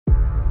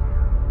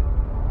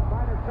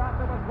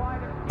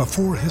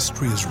Before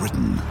history is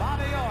written,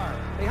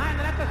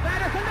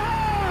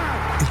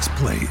 it's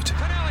played.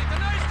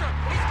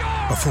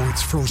 Before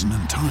it's frozen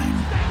in time,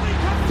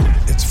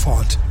 it's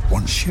fought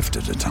one shift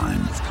at a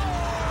time.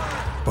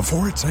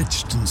 Before it's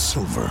etched in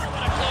silver,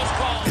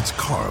 it's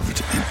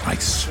carved in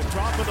ice.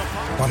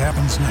 What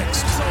happens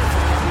next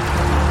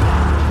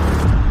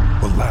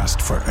will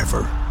last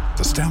forever.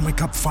 The Stanley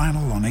Cup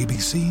Final on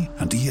ABC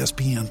and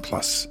ESPN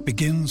Plus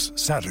begins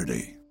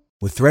Saturday.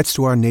 With threats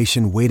to our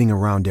nation waiting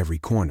around every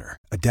corner,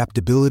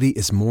 adaptability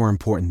is more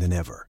important than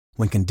ever.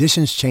 When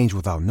conditions change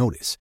without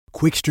notice,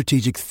 quick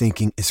strategic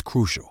thinking is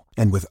crucial.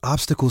 And with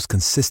obstacles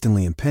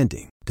consistently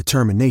impending,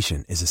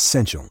 determination is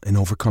essential in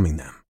overcoming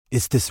them.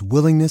 It's this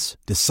willingness,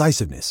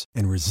 decisiveness,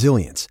 and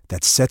resilience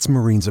that sets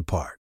Marines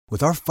apart.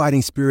 With our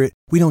fighting spirit,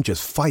 we don't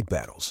just fight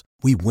battles,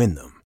 we win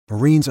them.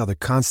 Marines are the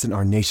constant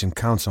our nation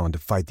counts on to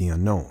fight the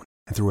unknown.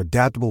 And through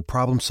adaptable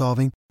problem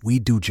solving, we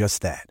do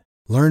just that.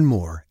 Learn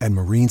more at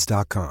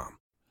marines.com.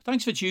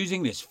 Thanks for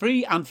choosing this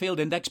free Anfield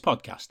Index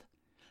podcast.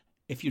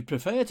 If you'd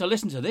prefer to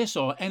listen to this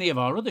or any of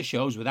our other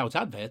shows without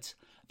adverts,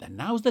 then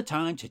now's the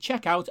time to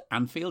check out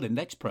Anfield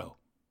Index Pro.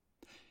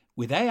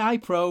 With AI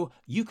Pro,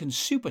 you can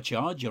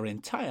supercharge your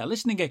entire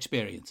listening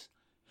experience.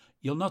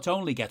 You'll not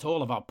only get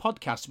all of our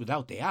podcasts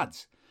without the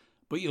ads,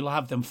 but you'll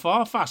have them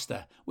far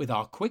faster with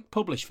our Quick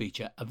Publish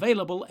feature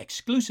available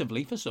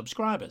exclusively for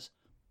subscribers.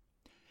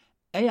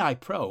 AI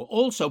Pro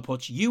also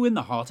puts you in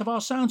the heart of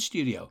our sound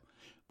studio,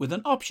 with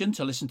an option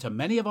to listen to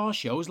many of our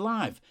shows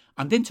live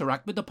and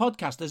interact with the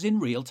podcasters in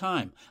real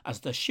time as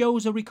the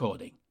shows are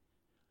recording.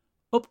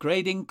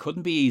 Upgrading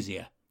couldn't be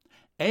easier.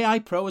 AI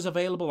Pro is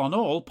available on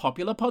all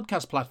popular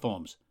podcast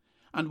platforms,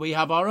 and we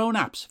have our own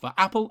apps for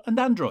Apple and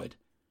Android.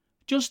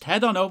 Just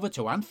head on over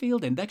to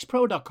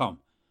AnfieldIndexPro.com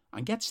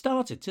and get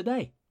started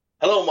today.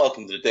 Hello and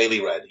welcome to the Daily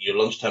Red, your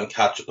lunchtime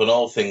catch-up on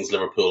all things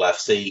Liverpool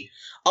FC,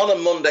 on a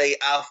Monday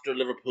after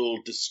Liverpool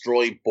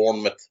destroyed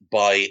Bournemouth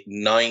by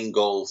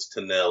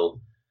 9-0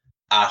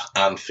 at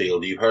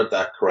Anfield. You heard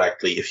that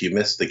correctly. If you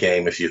missed the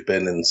game, if you've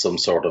been in some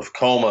sort of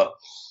coma,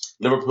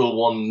 Liverpool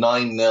won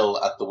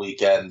 9-0 at the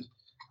weekend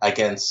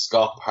against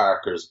Scott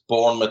Parker's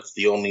Bournemouth.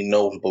 The only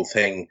notable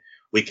thing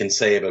we can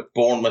say about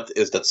Bournemouth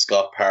is that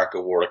Scott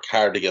Parker wore a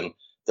cardigan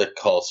that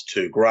cost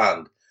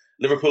 $2,000.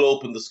 Liverpool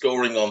opened the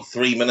scoring on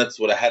 3 minutes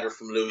with a header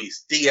from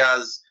Luis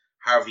Diaz.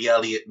 Harvey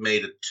Elliott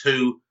made it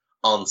 2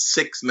 on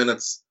 6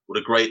 minutes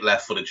with a great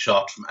left-footed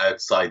shot from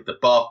outside the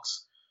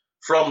box.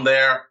 From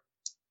there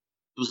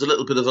was a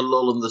little bit of a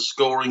lull in the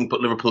scoring,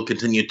 but Liverpool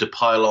continued to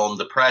pile on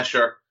the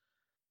pressure.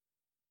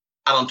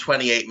 And on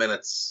 28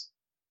 minutes,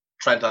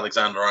 Trent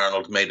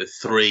Alexander-Arnold made it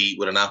 3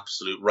 with an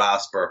absolute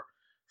rasper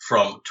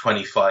from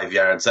 25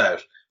 yards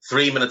out.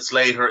 3 minutes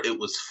later, it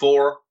was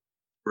 4.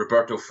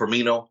 Roberto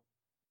Firmino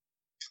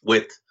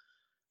with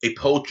a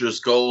poacher's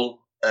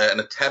goal,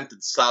 an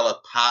attempted Salah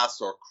pass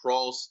or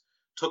cross,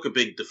 took a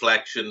big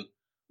deflection,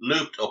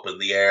 looped up in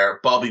the air.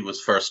 Bobby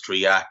was first to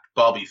react.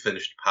 Bobby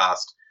finished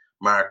past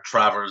Mark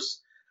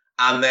Travers.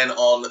 And then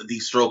on the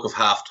stroke of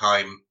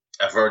half-time,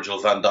 a Virgil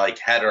van Dijk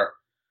header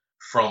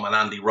from an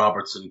Andy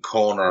Robertson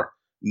corner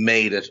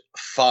made it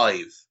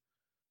 5.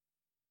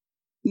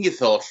 You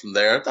thought from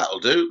there, that'll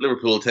do.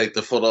 Liverpool will take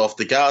the foot off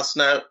the gas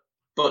now.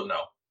 But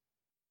no.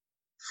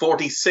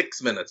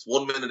 46 minutes,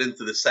 1 minute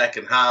into the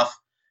second half.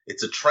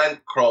 It's a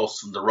Trent cross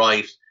from the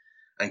right,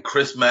 and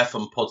Chris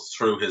Meffam puts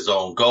through his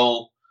own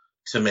goal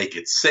to make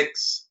it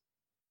 6.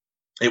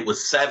 It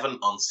was 7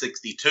 on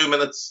 62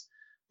 minutes.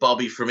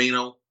 Bobby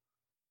Firmino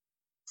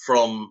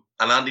from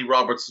an Andy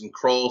Robertson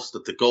cross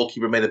that the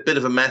goalkeeper made a bit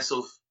of a mess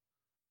of.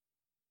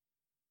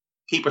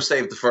 Keeper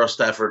saved the first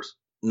effort.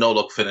 No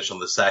luck finish on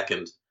the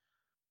second.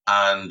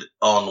 And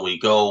on we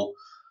go.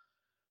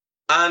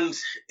 And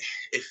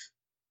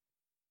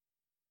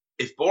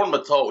if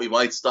Bournemouth thought we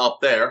might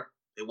stop there,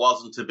 it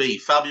wasn't to be.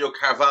 Fabio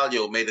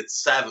Carvalho made it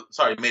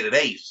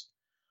 8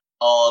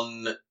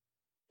 on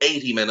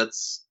 80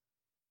 minutes.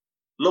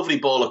 Lovely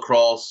ball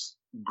across.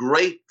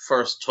 Great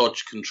first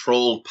touch,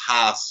 controlled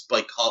pass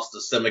by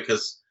Kostas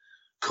Tsimikas,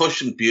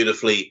 cushioned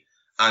beautifully,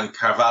 and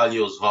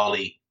Carvalho's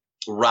volley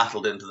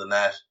rattled into the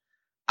net.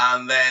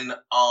 And then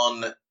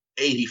on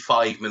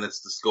 85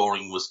 minutes, the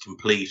scoring was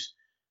complete.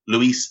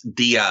 Luis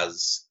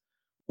Diaz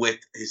with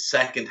his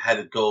second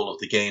headed goal of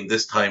the game,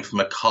 this time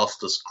from a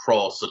Kostas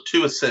cross. So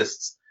 2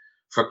 assists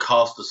for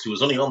Kostas, who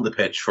was only on the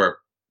pitch for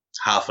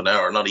half an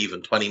hour, not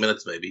even 20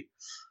 minutes maybe.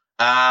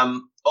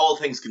 All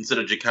things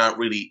considered, you can't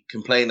really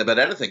complain about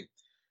anything.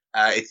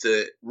 It's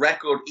a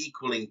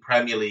record-equaling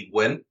Premier League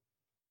win.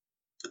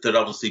 There'd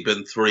obviously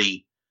been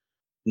 3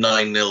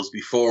 9-0s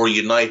before.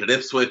 United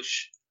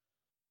Ipswich,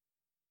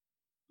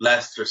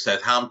 Leicester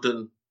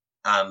Southampton,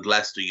 and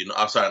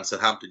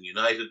Southampton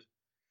United.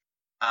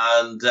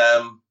 And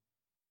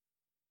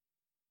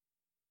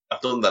I've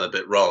done that a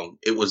bit wrong.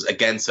 It was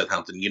against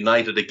Southampton.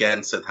 United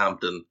against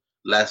Southampton,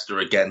 Leicester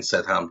against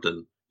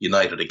Southampton,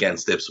 United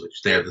against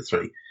Ipswich. They're the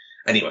 3.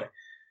 Anyway,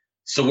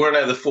 so we're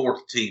now the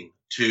 4th team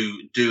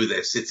to do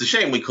this. It's a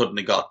shame we couldn't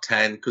have got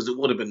 10, because it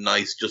would have been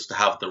nice just to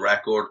have the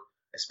record,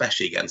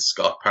 especially against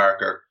Scott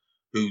Parker,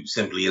 who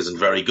simply isn't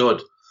very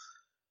good.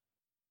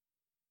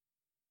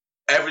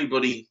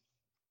 Everybody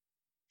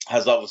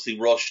has obviously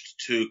rushed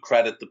to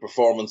credit the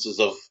performances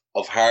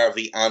of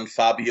Harvey and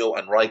Fabio,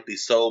 and rightly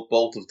so.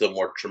 Both of them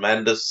were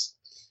tremendous.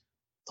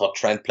 Thought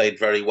Trent played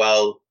very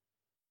well.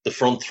 The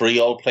front three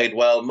all played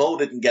well. Mo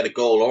didn't get a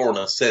goal or an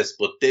assist,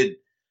 but did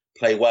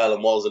play well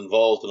and was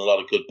involved in a lot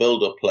of good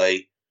build-up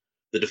play.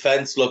 The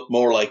defence looked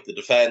more like the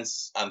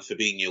defence, and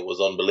Fabinho was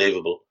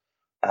unbelievable.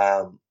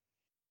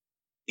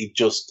 He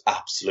just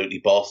absolutely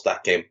bossed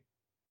that game.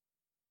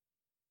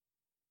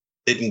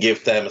 Didn't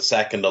give them a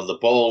second on the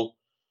ball.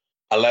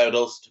 Allowed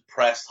us to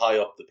press high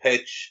up the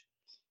pitch.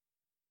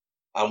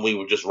 And we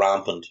were just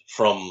rampant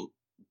from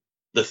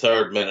the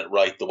 3rd minute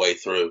right the way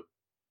through.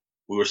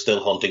 We were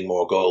still hunting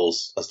more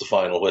goals as the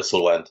final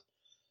whistle went.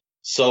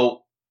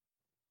 So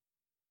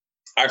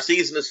our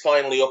season is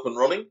finally up and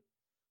running.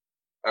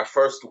 Our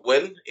first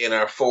win in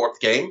our 4th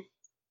game.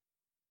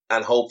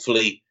 And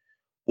hopefully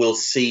we'll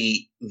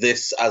see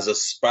this as a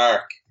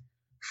spark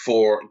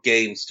for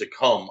games to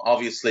come.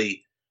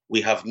 Obviously,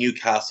 we have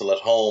Newcastle at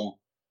home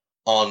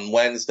on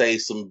Wednesday.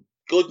 Some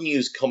good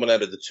news coming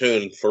out of the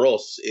Toon for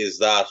us is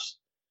that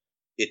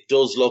it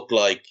does look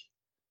like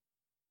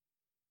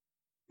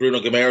Bruno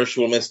Guimaraes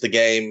will miss the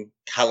game,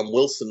 Callum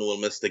Wilson will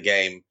miss the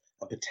game,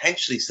 and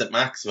potentially St.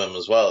 Maximin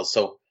as well.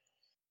 So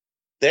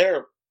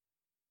they're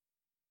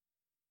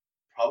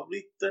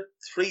probably the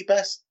 3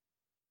 best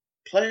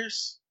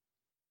players.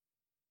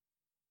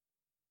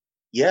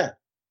 Yeah,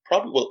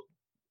 probably. Well,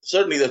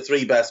 certainly the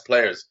 3 best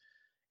players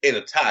in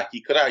attack.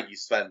 You could argue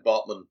Sven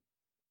Botman.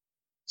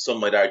 Some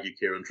might argue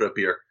Kieran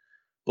Trippier.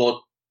 But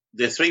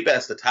the 3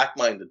 best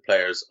attack-minded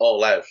players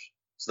all out.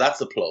 So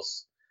that's a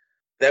plus.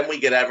 Then we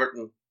get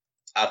Everton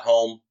at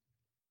home.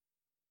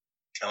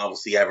 And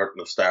obviously Everton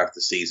have started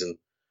the season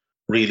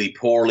really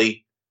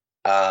poorly.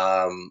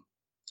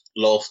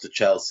 Lost to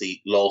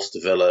Chelsea, lost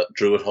to Villa,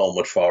 drew at home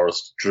with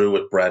Forest, drew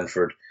with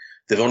Brentford.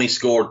 They've only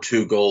scored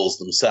 2 goals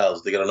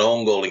themselves. They got an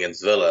own goal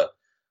against Villa.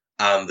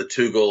 And the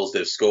 2 goals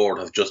they've scored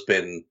have just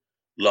been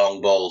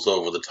long balls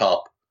over the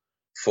top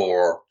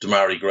for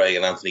Demarai Gray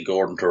and Anthony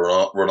Gordon to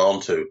run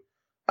onto.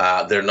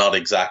 They're not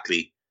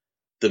exactly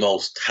the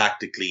most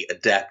tactically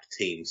adept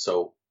team,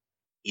 so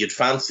you'd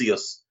fancy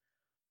us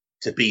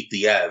to beat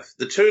the Ev.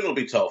 The Toon will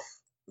be tough.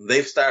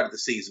 They've started the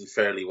season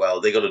fairly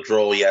well. They got a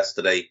draw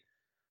yesterday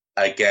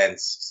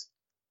against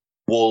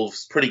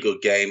Wolves. Pretty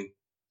good game.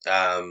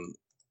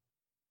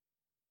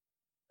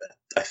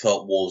 I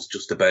thought Wolves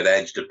just about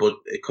edged it, but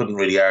it couldn't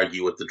really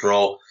argue with the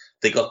draw.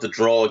 They got the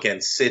draw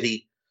against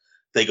City.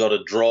 They got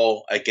a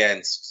draw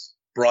against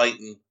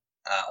Brighton,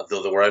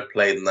 though they were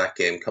outplayed in that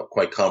game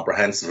quite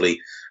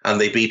comprehensively.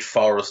 And they beat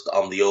Forest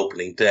on the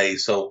opening day.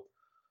 So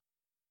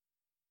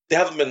they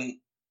haven't been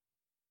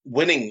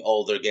winning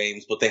all their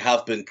games, but they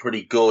have been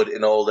pretty good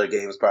in all their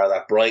games, bar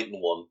that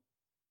Brighton one.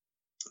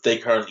 They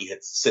currently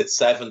sit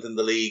 7th in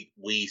the league.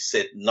 We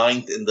sit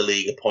 9th in the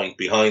league, a point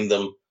behind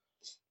them.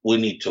 We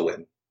need to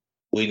win.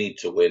 We need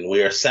to win.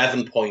 We are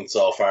 7 points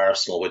off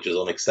Arsenal, which is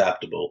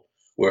unacceptable.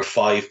 We're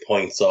 5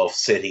 points off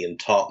City and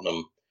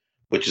Tottenham,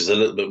 which is a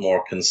little bit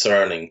more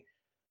concerning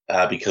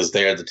because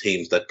they're the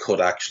teams that could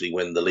actually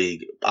win the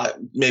league.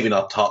 Maybe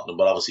not Tottenham,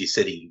 but obviously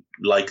City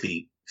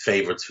likely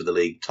favourites for the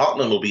league.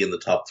 Tottenham will be in the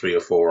top 3 or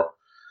 4,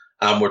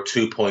 and we're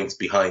 2 points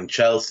behind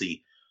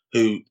Chelsea,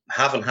 who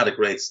haven't had a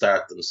great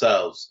start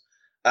themselves.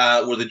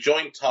 We're the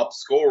joint top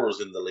scorers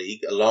in the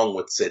league, along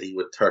with City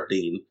with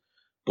 13,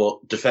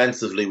 but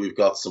defensively we've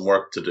got some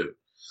work to do.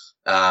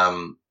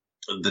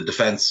 The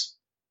defence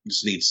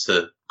just needs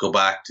to go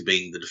back to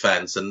being the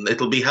defence, and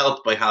it'll be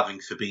helped by having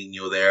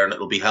Fabinho there, and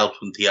it'll be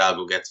helped when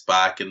Thiago gets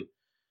back. And,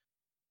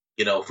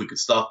 you know, if we could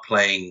stop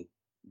playing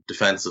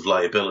defensive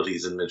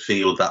liabilities in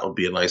midfield, that would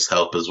be a nice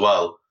help as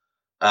well.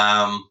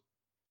 But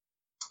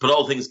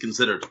all things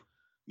considered,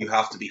 you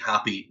have to be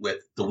happy with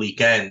the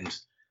weekend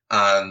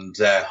and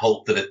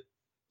hope that it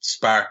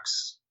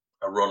sparks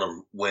a run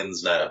of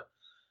wins now.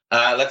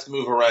 Let's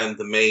move around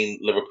the main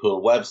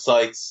Liverpool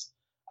websites.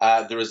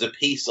 There is a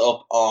piece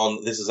up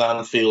on This Is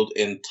Anfield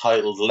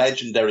entitled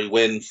Legendary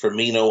Win,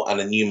 Firmino and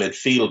a New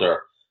Midfielder.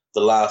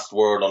 The last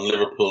word on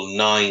Liverpool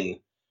 9,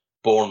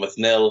 Bournemouth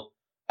 0.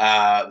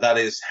 That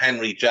is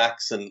Henry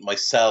Jackson,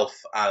 myself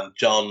and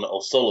John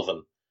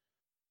O'Sullivan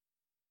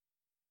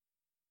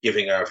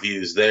giving our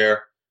views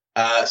there.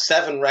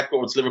 7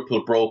 records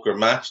Liverpool broke or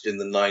matched in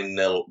the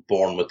 9-0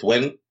 Bournemouth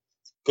win.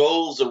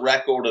 Goals, a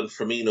record, and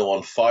Firmino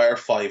on fire.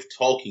 5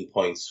 talking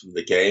points from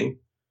the game.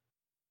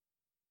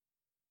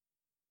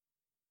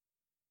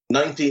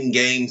 19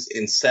 games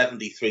in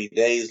 73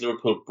 days.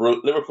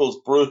 Liverpool's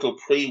brutal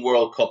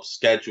pre-World Cup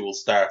schedule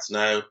starts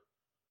now.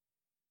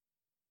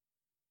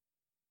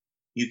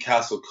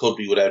 Newcastle could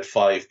be without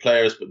 5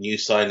 players, but new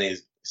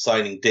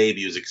signing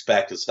debut is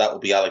expected, so that will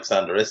be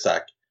Alexander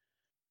Isak,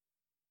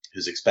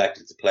 who's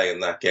expected to play in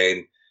that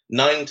game.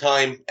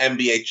 9-time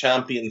NBA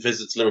champion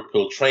visits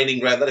Liverpool training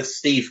ground. That is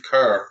Steve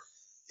Kerr,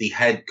 the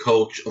head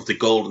coach of the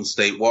Golden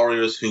State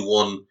Warriors, who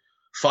won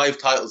 5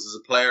 titles as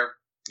a player.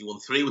 He won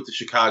 3 with the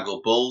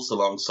Chicago Bulls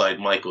alongside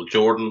Michael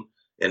Jordan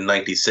in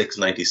 96,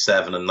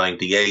 97 and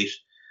 98.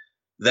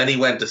 Then he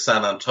went to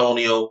San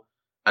Antonio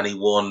and he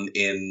won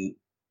in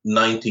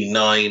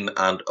 99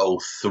 and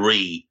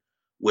 03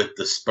 with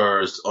the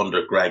Spurs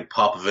under Greg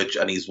Popovich,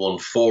 and he's won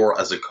 4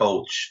 as a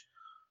coach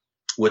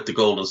with the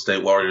Golden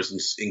State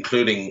Warriors,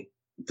 including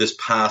this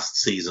past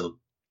season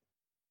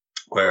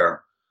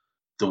where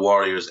the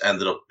Warriors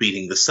ended up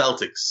beating the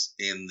Celtics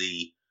in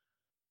the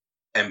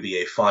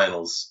NBA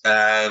Finals.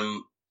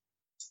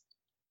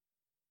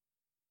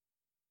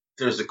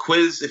 There's a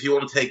quiz if you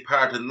want to take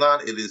part in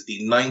that. It is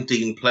the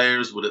 19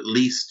 players with at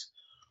least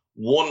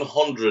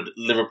 100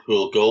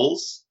 Liverpool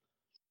goals.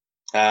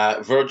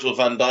 Virgil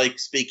van Dijk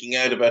speaking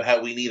out about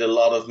how we need a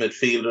lot of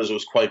midfielders. It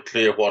was quite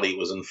clear what he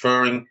was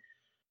inferring.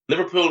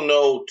 Liverpool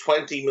know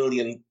 20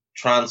 million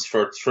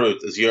transfer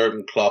truth as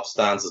Jurgen Klopp's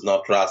stance has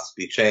not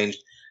drastically changed.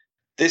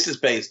 This is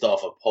based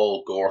off a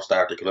Paul Gorst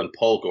article, and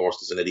Paul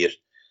Gorst is an idiot.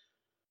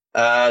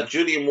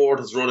 Julian Ward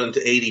has run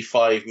into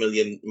 85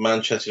 million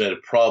Manchester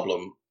United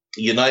problem.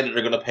 United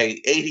are going to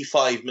pay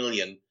 85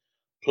 million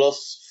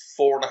plus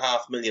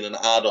 4.5 million in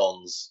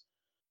add-ons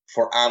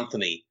for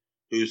Anthony,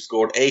 who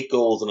scored 8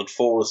 goals and had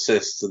 4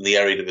 assists in the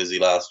Eredivisie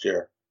last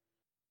year.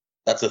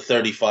 That's a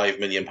 £35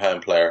 million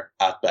player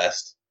at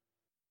best.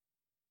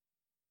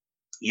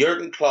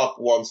 Jurgen Klopp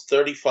wants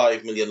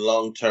 35 million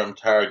long-term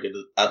target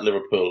at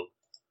Liverpool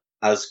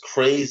as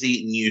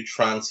crazy new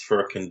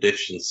transfer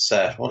conditions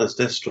set. What is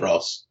this,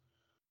 Dross?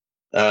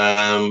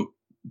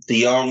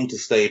 De Jong to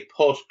stay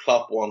put.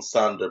 Klopp wants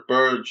Sander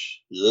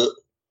Berge. Ugh.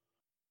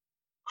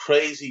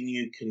 Crazy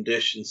new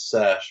conditions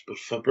set. But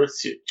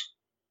Fabrizio...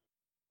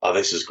 Oh,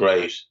 this is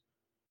great.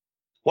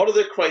 What are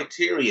the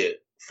criteria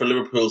for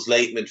Liverpool's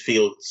late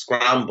midfield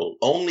scramble?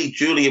 Only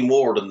Julian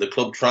Ward and the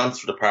club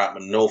transfer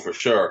department know for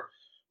sure.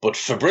 But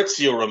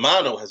Fabrizio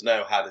Romano has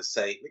now had his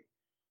say.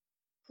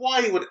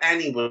 Why would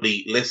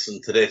anybody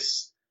listen to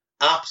this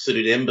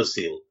absolute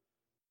imbecile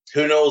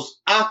who knows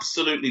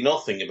absolutely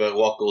nothing about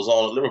what goes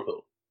on at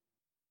Liverpool?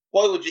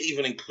 Why would you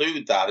even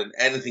include that in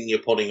anything you're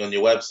putting on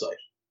your website?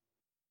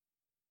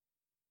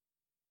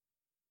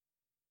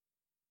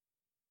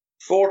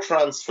 4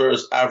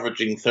 transfers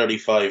averaging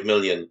 35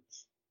 million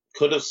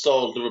could have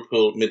solved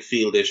Liverpool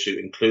midfield issue,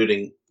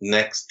 including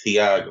next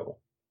Thiago.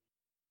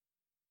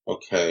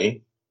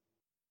 Okay.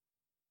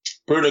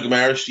 Bruno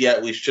Guimaraes, yeah,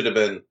 we should have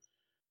been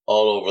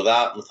all over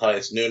that.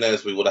 Matthias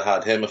Nunes, we would have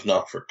had him if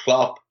not for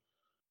Klopp.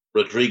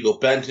 Rodrigo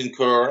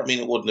Bentancur, I mean,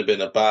 it wouldn't have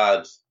been a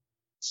bad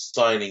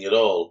signing at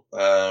all.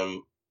 Now,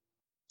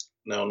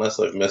 unless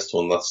I've missed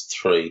one, that's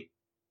 3.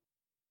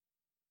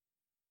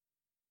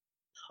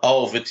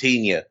 Oh,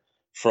 Vitinha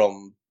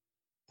from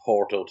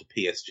Porto to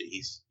PSG.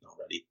 He's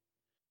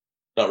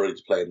not ready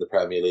to play in the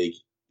Premier League.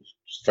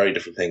 It's a very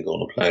different thing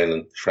going to playing in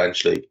the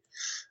French league.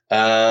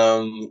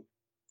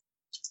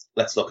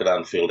 Let's look at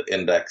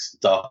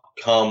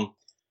AnfieldIndex.com.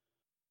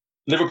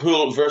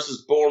 Liverpool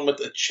versus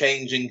Bournemouth, a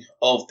changing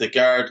of the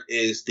guard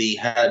is the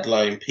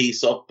headline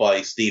piece up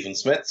by Stephen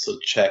Smith. So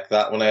check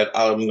that one out.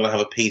 I'm going to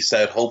have a piece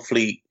out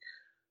hopefully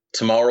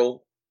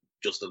tomorrow.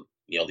 Just the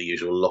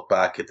usual look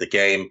back at the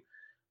game.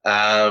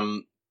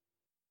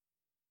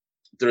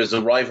 There is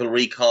a rival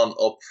recon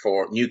up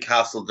for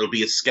Newcastle. There'll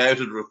be a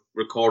scouted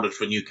recorded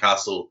for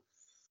Newcastle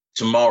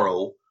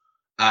tomorrow.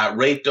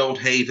 Rate Don't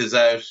Hate is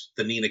out.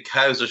 The Nina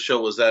Kauser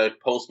show is out.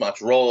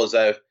 Post-match Raw is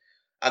out.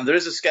 And there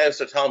is a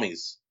Scouser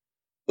Tommy's,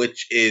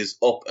 which is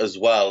up as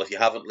well. If you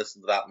haven't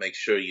listened to that, make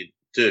sure you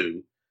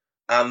do.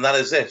 And that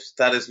is it.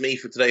 That is me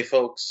for today,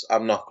 folks.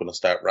 I'm not going to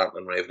start ranting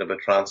and raving about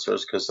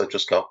transfers because I've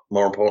just got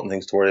more important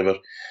things to worry about.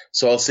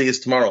 So I'll see you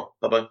tomorrow.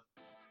 Bye-bye.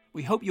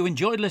 We hope you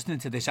enjoyed listening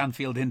to this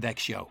Anfield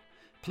Index show.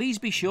 Please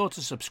be sure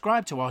to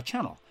subscribe to our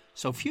channel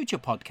so future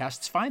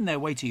podcasts find their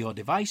way to your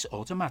device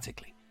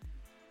automatically.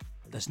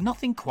 There's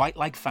nothing quite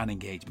like fan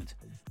engagement,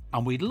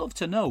 and we'd love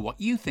to know what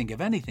you think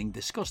of anything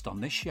discussed on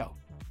this show.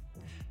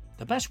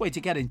 The best way to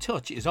get in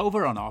touch is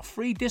over on our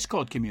free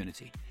Discord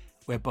community,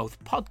 where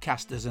both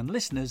podcasters and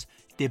listeners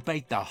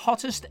debate the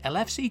hottest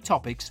LFC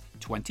topics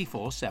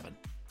 24/7.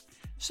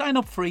 Sign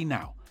up free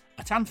now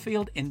at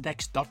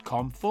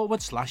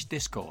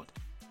AnfieldIndex.com/Discord.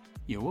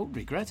 You won't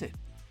regret it.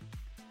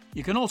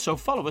 You can also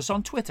follow us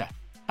on Twitter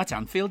at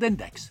Anfield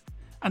Index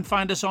and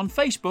find us on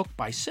Facebook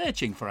by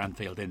searching for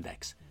Anfield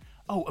Index.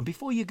 Oh, and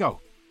before you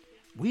go,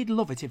 we'd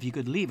love it if you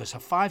could leave us a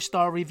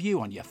 5-star review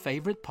on your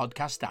favourite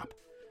podcast app.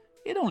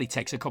 It only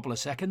takes a couple of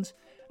seconds,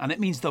 and it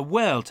means the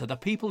world to the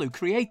people who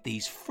create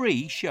these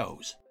free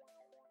shows.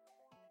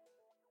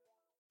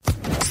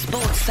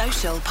 Sports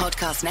Social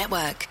Podcast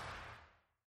Network.